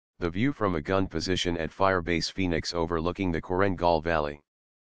The view from a gun position at Firebase Phoenix overlooking the Korengal Valley.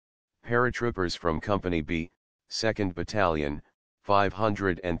 Paratroopers from Company B, 2nd Battalion,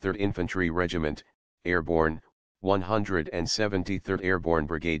 503rd Infantry Regiment, Airborne, 173rd Airborne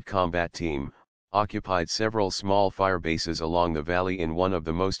Brigade Combat Team, occupied several small firebases along the valley in one of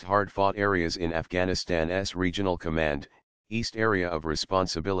the most hard-fought areas in Afghanistan's Regional Command, East Area of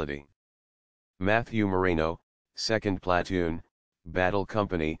Responsibility. Matthew Moreno, 2nd Platoon, Battle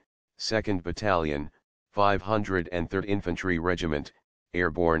Company, 2nd Battalion, 503rd Infantry Regiment,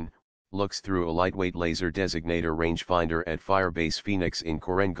 Airborne, looks through a lightweight laser designator rangefinder at Firebase Phoenix in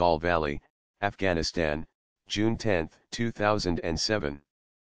Korengal Valley, Afghanistan, June 10, 2007.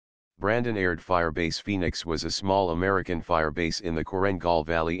 Brandon aired Firebase Phoenix was a small American firebase in the Korengal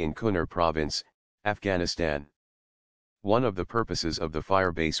Valley in Kunar Province, Afghanistan. One of the purposes of the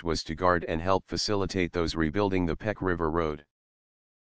firebase was to guard and help facilitate those rebuilding the Peck River Road.